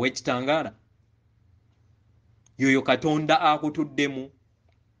waffe ow'ekitangaala yoyo Katonda akutuddemu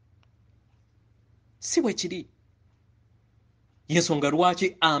si bwe kiri yensonga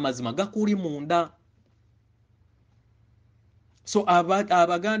lwaki amazima gakuli munda so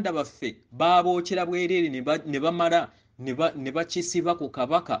abaganda baffe baabookera bwereere ne bamala ne bakisiba ku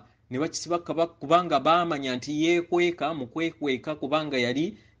kabaka kubanga baamanya nti yeekweka mu kwekweka kubanga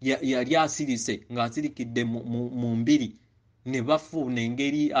yali asirise ng'asirikidde mu mbiri ne bafuna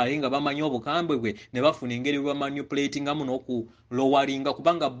engeri ate nga bamanyi obukambwe bwe ne bafuna engeri bwe bamanipulatingamu n'okulowalinga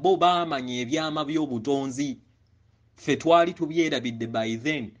kubanga bo baamanya ebyama by'obutonzi ffe twali tubyerabidde by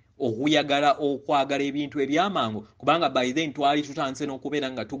then okuyagala okwagala ebintu ebyamangu kubanga by then twali tutandise n'okubeera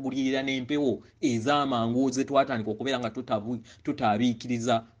nga tugulirira n'empewo ez'amangu ze twatandika okubeera nga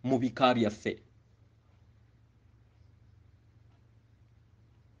tutaabiikiriza mu bika byaffe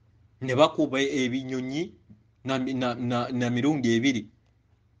ne bakuba ebinyonyi na mirundi ebiri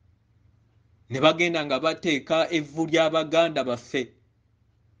ne bagenda nga bateeka evvu ly'Abaganda baffe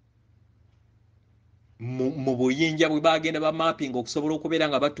mu buyinja bwe bagenda bamapping okusobola okubeera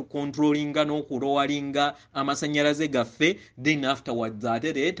nga batukontrolinga n'okulowalinga amasannyalaze gaffe then afterwards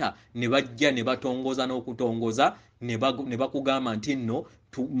ate leeta ne bajja ne batongoza n'okutongoza ne bakugamba nti nno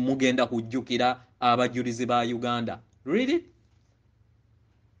mugenda kujjukira abajulizi ba Uganda. Really?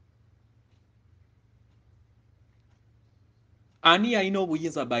 Ani alina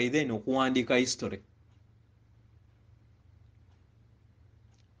obuyinza by then okuwandiika history?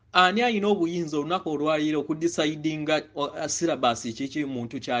 Ani alina obuyinza olunaku olwaliro okudisaidinga syllabus kiki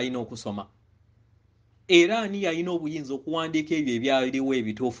muntu kyalina okusoma? Era ani alina obuyinza okuwandiika ebyo ebyaliwo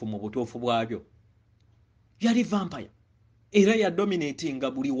ebituufu mu butuufu bwabyo? Yali vampire era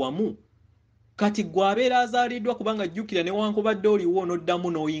yadominatinga buli wamu. Kati gwabeera azaaliddwa kubanga jjukira newankubadde oliwo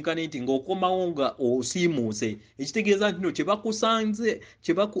n'oddamu n'oyinkaneti ng'okomawo nga osiimuuse ekitegeeza nti no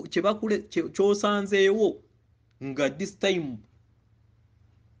ky'osanzeewo nga this time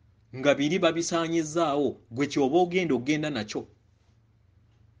nga biri babisaanyizaawo gwe kyoba ogenda nakyo.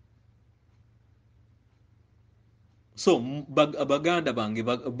 So abaganda bange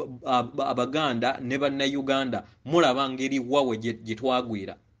abaganda ne bannayuganda mulaba ngeri wawe gye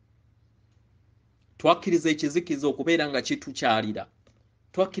twagwira. Twakkiriza ekizikiza okubeera nga kitukyalira.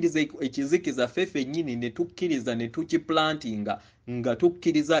 Twakkiriza ekizikiza fefe nnyini ne tukkiriza ne tukiplantinga nga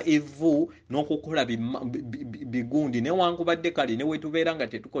tukkiriza evvu n'okukola bigundi newankubadde kale ne wetubeera nga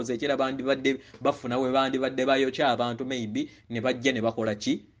tetukoze ekira bandibadde bafuna we bandibadde bayokya abantu maybe ne bajja ne bakola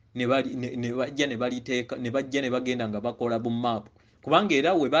ki ne bajja ne baliteeka ne bajja ne bagenda nga bakola bumap kubanga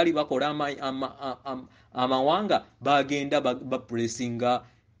era we baali bakola amawanga bagenda bapressinga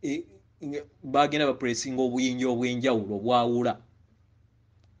obuyinja obw'enjawulo obwawula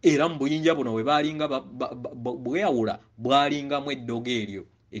era mu buyinja buno we baalinga bweyawula bwalingamu eddogo eryo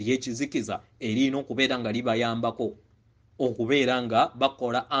ery'ekizikiza erina okubeera nga libayambako okubeera nga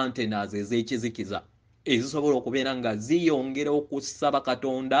bakola antennas ez'ekizikiza ezisobola okubeera nga ziyongera okusaba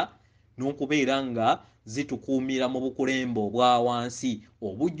Katonda n'okubeera nga zitukuumira mu bukulembe obwa wansi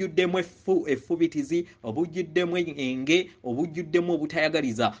obujjuddemu effubitizi obujjuddemu enge obujjuddemu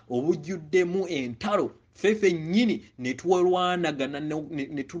obutayagaliza obujjuddemu entalo fefe nnyini ne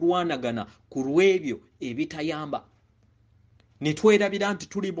tulwanagana ku lw'ebyo ebitayamba ne twerabira nti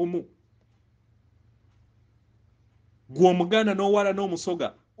tuli bumu. Gwe Omuganda n'owala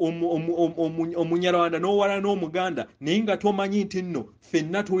n'Omusoga Omunyarwanda n'owala n'Omuganda naye nga tomanyi nti nno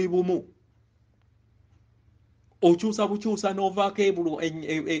ffenna tuli bumu. okyusa bukyusa n'ovaako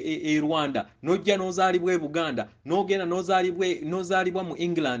e Rwanda n'ojja n'ozaalibwa e Buganda n'ogenda n'ozaalibwa mu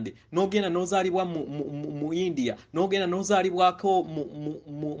England n'ogenda n'ozaalibwa mu India n'ogenda n'ozaalibwako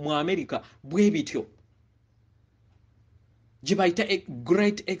mu America bwe bityo gye bayita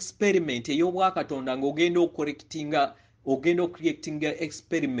great experiment ey'obwakatonda ng'ogenda ocreatinga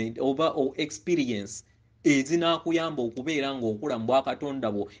experiment oba experience ezinakuyamba okubeera ng'okula mu bwakatonda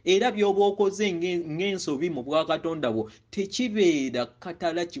bwo era by'oba okoze ng'ensobi mu bwakatonda bwo tekibeera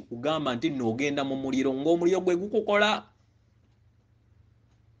katala kikugamba nti n'ogenda mu muliro ng'omuliro gwe gukukola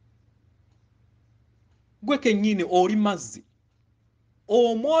gwe kennyini oli mazzi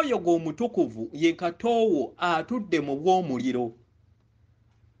omwoyo gw'omutukuvu ye katoowo atudde mu bw'omuliro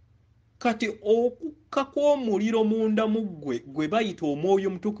kati okukka kw'omuliro munda mu gwe bayita omwoyo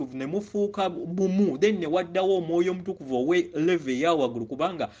omutukuvu ne mufuuka bumu then ne waddawo omwoyo omutukuvu owe level eya waggulu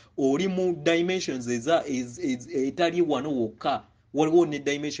kubanga oli mu dimensions etali wano wokka waliwo ne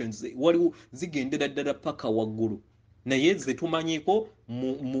dimensions waliwo zigendera ddala paka waggulu naye ze tumanyiko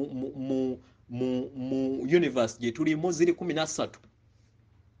mu universe gye tulimu ziri 13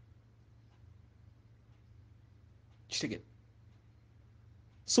 kitegere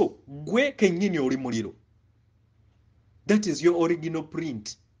so gwe kennyini oli muliro that is your original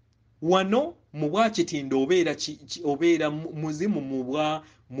print wano mu bwakitindo obeera muzimu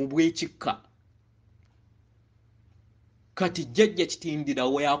mu bwekikka kati jjajja kitindira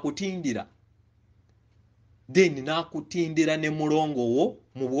we akutindira then n'akutindira ne mulongowo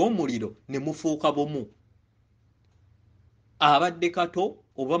mu bw'omuliro ne mufuuka bumu abadde kato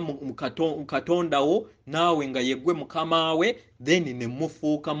oba katondawo naawe nga yeggwe mukama we then ne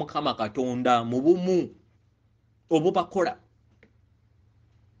mufuuka mukama katonda mu bumu obubakola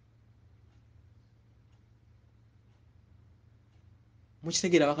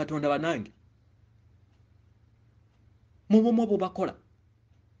mukitegeera bakatonda banange mu bumu obubakola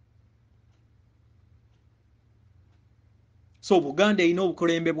so Buganda erina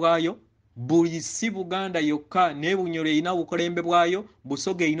obukolembe bwayo buli si Buganda yokka ne Bunyoro erina obukolembe bwayo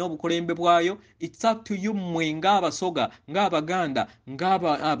Busoga erina obukolembe bwayo it's up to you mmwe ng'Abasoga ng'Abaganda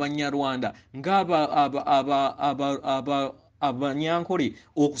ng'Abanyarwanda Abanyankole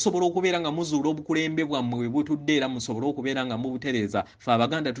okusobola okubeera nga muzuula obukulembe bwammwe bwe butudde era musobola okubeera nga mubutereeza fe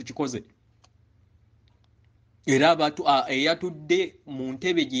Abaganda tukikoze era eyatudde mu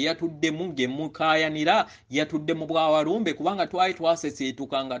ntebe gye yatuddemu gye mukaayanira yatudde mu bwawalumbe kubanga twali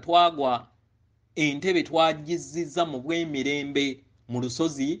twaseseetuka nga twagwa entebe twagizizza mu bw'emirembe mu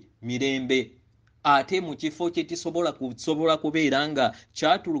lusozi mirembe ate mu kifo kye tisobola kubeera nga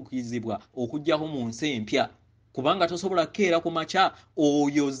kyatulukizibwa okujjaho mu nsi empya kubanga tosobola kukeera ku makya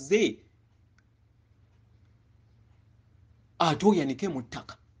oyoze ate oyanike mu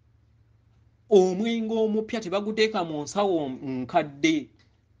ttaka omwenge omupya tebaguteeka mu nsawo nkadde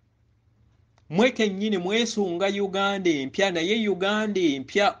mwe kennyini mwesunga Uganda empya naye Uganda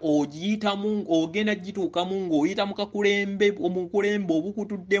empya ogiyitamu ogenda gituukamu ng'oyita mu kakulembe omukulembe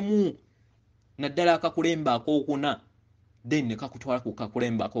obukutuddemu naddala akakulembe akookuna then ne kakutwala ku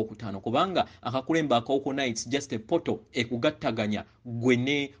kakulembe akookutaano kubanga akakulembe akookuna it's just a portal ekugattaganya gwe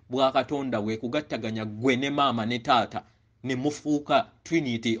ne bwakatonda bwe ekugattaganya gwe ne maama ne taata ne mufuuka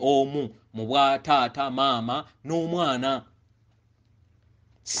trinity omu mu bwa taata maama n'omwana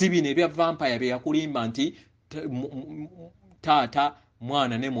si bino ebya vampire bye yakulimba nti taata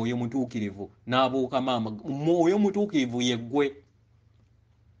mwana ne mwoyo mutuukirivu n'abuuka maama mwoyo mutuukirivu yeggwe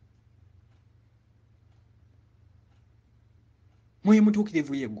mwoyo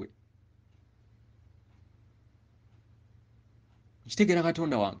mutuukirivu yeggwe kitegeera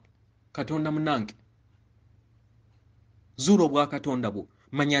katonda wange katonda munange zuula obwakatonda bwo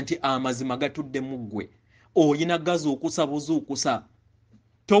manya nti amazima gatudde mu ggwe oyina gazuukusa buzuukusa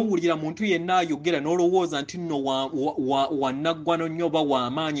towulira muntu yenna ayogera n'olowooza nti nno wannaggwano nnyo oba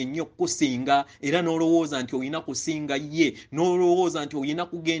w'amaanyi ennyo kusinga era n'olowooza nti oyina kusinga ye n'olowooza nti oyina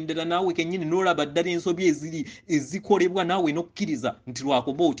kugendera naawe kennyini n'olaba ddala ensobi ezikolebwa naawe n'okkiriza nti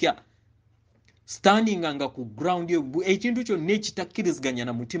lwakuba otya standinga nga ku ground ekintu kyonna ekitakkiriziganya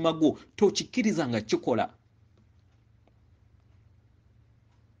na mutima gwo tokikkiriza nga kikola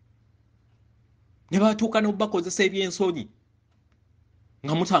ne batuuka n'obakozesa ebyensonyi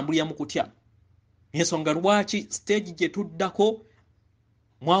nga mutambulira mu kutya ensonga lwaki stage gye tuddako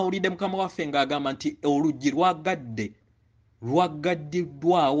mwawulidde mukama waffe ng'agamba nti oluggi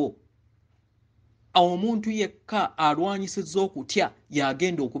lwaggaddiddwawo omuntu yekka alwanyisizza okutya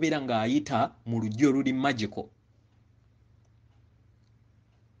y'agenda okubeera ng'ayita mu luggi oluli magical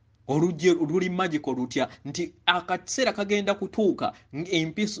Oluli magical lutya nti akaseera kagenda kutuuka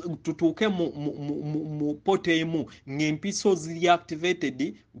empiso tutuuke mu poto emu ng'empiso ziri activated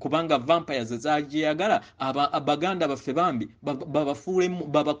kubanga vampires zagiyagala abaganda baffe bambi babafuulemu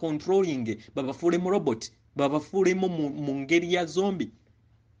babacontrolling babafuulemu robot babafuulemu mu ngeri ya zombi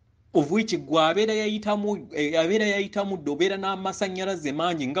of which gwe abeera yayitamu dde obeera n'amasannyalaze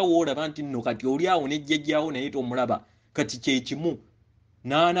mangi nga woolaba nti nno kati oli awo nejjajjaawo naye tomulaba kati kyekimu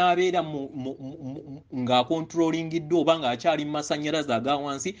n'anaabeera ng'akontrolingiddwa oba ng'akyali mu masannyalaze aga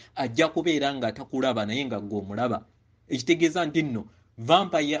wansi ajja kubeera nga takulaba naye nga gwe omulaba ekitegeeza nti nno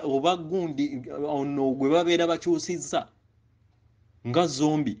vampire oba gundi ono gwe babeera bakyusizza nga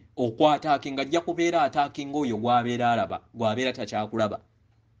zombi okwataake ng'ajja kubeera ataakinga oyo gw'abeera alaba gw'abeera takyakulaba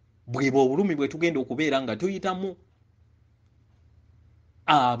bwe obulumi bwe tugenda okubeera nga tuyitamu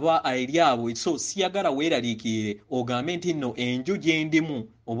eri abo so siyagala weeraliikirire ogambe nti nno enju gye ndimu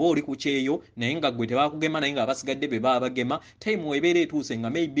oba oli ku kyeyo naye nga gwe tebakugema naye nga abasigadde be baba bagema time weebeera etuuse nga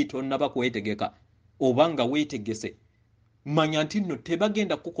maybe tonnaba kwetegeka oba nga weetegese manya nti nno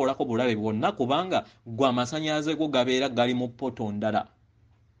tebagenda kukolako bulabe bwonna kubanga gwe amasannyalaze go gabeera gali mu poto ndala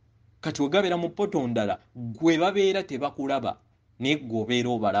kati we gabeera mu poto ndala gwe babeera tebakulaba naye gwe obeera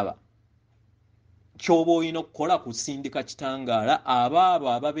obalaba kyoba olina okukola kusindika kitangaala abaabo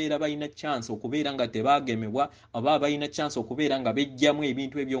ababeera balina chance okubeera nga tebagemebwa aba balina chance okubeera nga bejjamu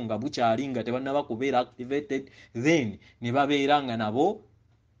ebintu ebyo nga bukyali nga tebannaba kubeera activated then ne babeera nga nabo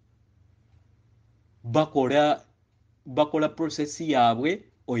bakola process yaabwe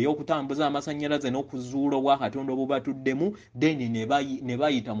ey'okutambuza amasannyalaze n'okuzuula obwakatonda obubatuddemu then ne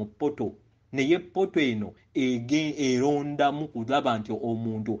bayita mu poto naye poto eno erondamu kulaba nti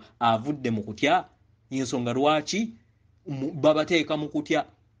omuntu avudde mu kutya ensonga lwaki babateeka mu kutya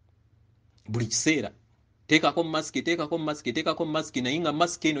buli kiseera teekako masiki naye nga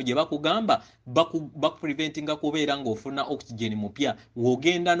masiki eno gye bakugamba bakupreventinga kubeera ng'ofuna oxygen mupya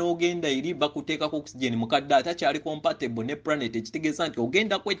w'ogenda n'ogenda eri bakuteekako oxygen mukadde atakyali compatible ne planet ekitegeeza nti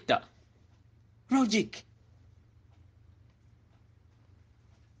ogenda kwetta logic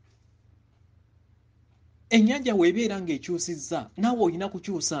ennyanja weebeera ng'ekyusizza naawe olina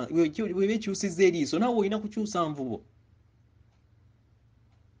kukyusa weeba ekyusizza eriiso naawe olina kukyusa nvubo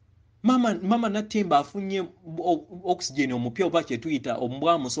mama Natemba afunye oxygen omupya oba kye tuyita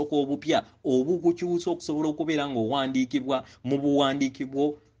obwamusoko obupya obukukyusa okusobola okubeera ng'owandiikibwa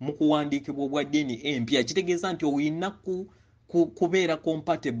mu kuwandiikibwa obwa DNA empya kitegeeza nti olina kubeera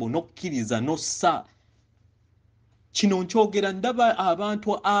compatible n'okkiriza n'ossa kino nkyogera ndaba abantu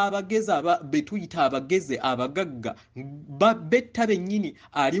abagezi betuyita abagezi abagagga betta bennyini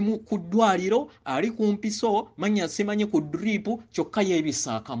ali ku ddwaliro ali ku mpiso manya simanyi ku drip kyokka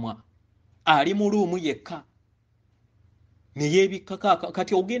yeebisa akamwa ali mu luumu yekka ne yeebika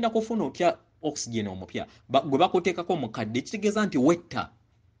kati ogenda kufuna otya oxygen omupya gwe bakuteekako mukadde ekitegeeza nti wetta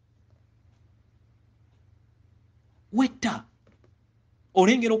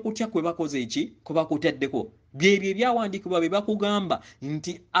olengera okutya kwe bakoze eki kwe bakutaddeko byebyo ebyawandiikibwa bye bakugamba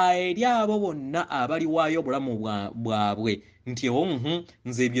nti eri abo bonna abaliwaayo obulamu bwabwe nti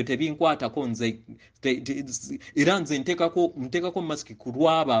nze ebyo tebinkwatako nze era nze nteekako masiki ku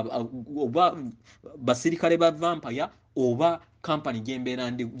lwaba oba basirikale ba vampire oba kampani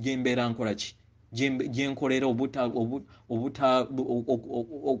gyembeera nkola ki gyenkolera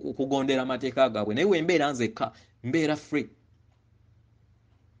okugondera amateeka gaabwe naye wembeera nzekka mbeera free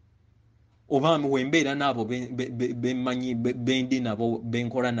oba wembeera n'abo bemanyi bendi nabo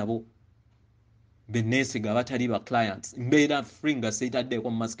benkola nabo beneesiga abatali ba clients mbeera free nga seetaddeeko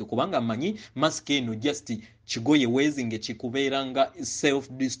masiki kubanga manyi masiki eno just kigoye weezinge kikubeera nga self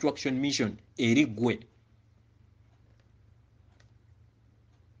destruction mission eri ggwe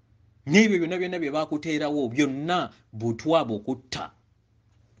n'ebyo byonna bye bakuteerawo byonna butwa bukutta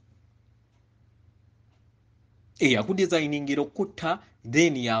eyakudesigningira okutta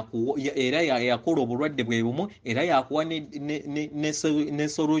then era yakola obulwadde bwe bumu era yakuwa ne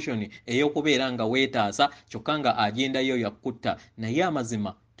solution ey'okubeera nga weetaasa kyokka nga agendayo yakutta naye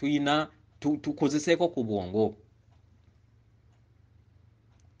amazima tuyina tukozeseeko ku bwongo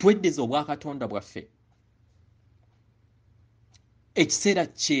tweddeze obwakatonda bwaffe ekiseera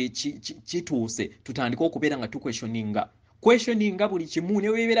kituuse tutandike okubeera nga questioninga buli kimu ne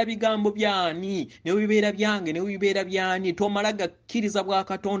webeera bigambo byani ne webeera byange ne webeera byani tomala gakkiriza bwa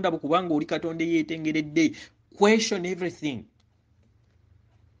katonda kubanga oli katonda yeetengeredde question everything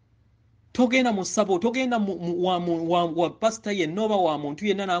togenda mu ssabo togenda wa pastor yenna oba wa muntu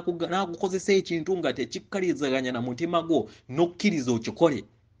yenna n'akukozesa ekintu nga tekikkalizaganya na mutima gwo n'okkiriza okikole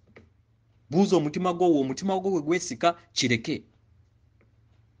buuza omutima gwo bwe gwesika kireke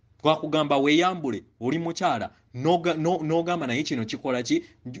twakugamba weeyambule oli mukyala n'ogamba naye kino kikola ki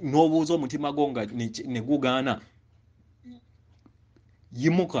n'obuuza omutima gwo nga ne gugaana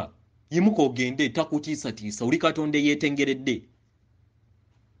yimuka ogende takutiisatiisa oli katonda yeetengeredde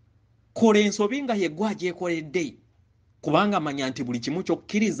kola ensobi nga yeggwa agyekoledde kubanga manya nti buli kimu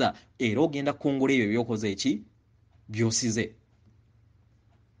ky'okkiriza era ogenda kukungula ebyo byokoze eki byosize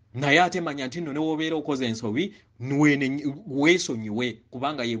naye ate manya nti nno ne wobeera okoze ensobi weesonyiwe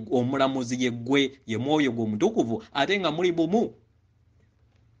kubanga omulamuzi yeggwe ye mwoyo gwe omutukuvu ate nga muli bumu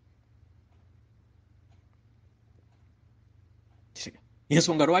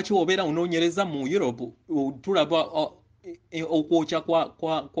ensonga lwaki obeera onoonyereza mu Europe tulaba okwokya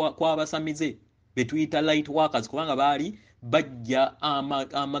kw'abasamize betuyita light workers kubanga baali bajja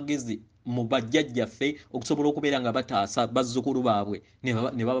amagezi mu bajjajjaffe okusobola okubeera nga bataasa bazzukulu baabwe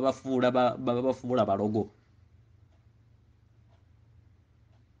ne babafuula balogo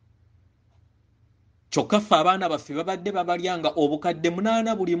kyokka ffe abaana baffe babadde babalyanga obukadde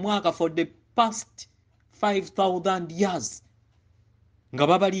 8 buli mwaka for the past 5,000 years nga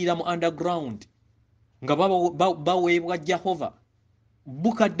babaliira mu underground nga baweebwa Jehova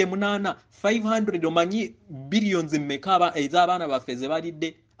bukadde 8 500 omanyi billions mmeka ez'abaana baffe ze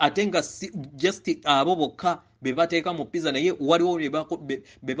balidde ate nga just abo bokka be bateeka mu pizza naye waliwo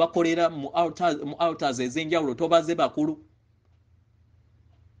be bakolera mu altars ez'enjawulo tobaze bakulu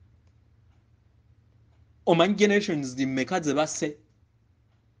omanyi generations mmeka ze basse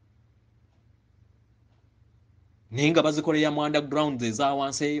naye nga bazikolera mu underground eza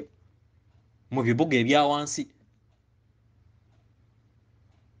wansi eyo mu bibuga ebya wansi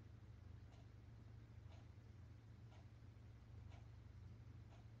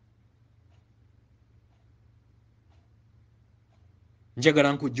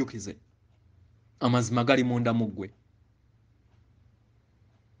njagala nkujjukize amazima gali munda mu ggwe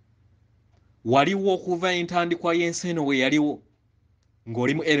waliwo okuva entandikwa y'ensi eno we yaliwo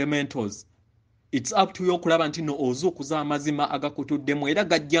ng'oli mu elementals it's up to you okulaba nti no ozuukuza amazima agakutuddemu era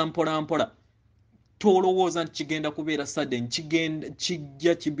gajja mpola mpola tolowooza nti kigenda kubeera sudden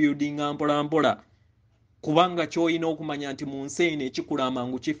kijja kibuildinga mpola mpola kubanga ky'olina okumanya nti mu nsi eno ekikula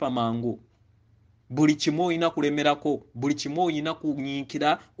amangu kifa mangu buli kimu olina kulemerako buli kimu olina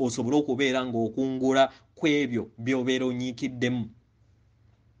kunyiikira osobole okubeera ng'okungula kw'ebyo by'obeera onyiikiddemu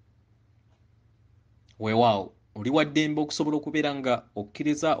weewaawo oli wa ddembe okusobola okubeera nga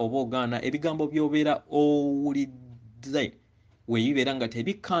okkiriza oba ogaana ebigambo by'obeera owulidde weeyibeera nga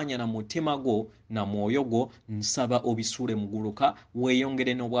tebikkaanya na mutima gwo na mwoyo gwo nsaba obisuule muguluka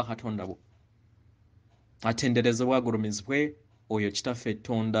weeyongere n'obwa katonda bwo atenderezebwa agulumizibwe oyo kitaffe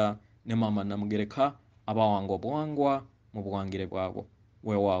ettonda ne maama Namugereka abawanga obuwangwa mu buwangire bwabwo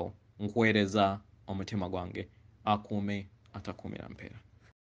weewaawo nkuweereza omutima gwange akuume atakuumira mpeera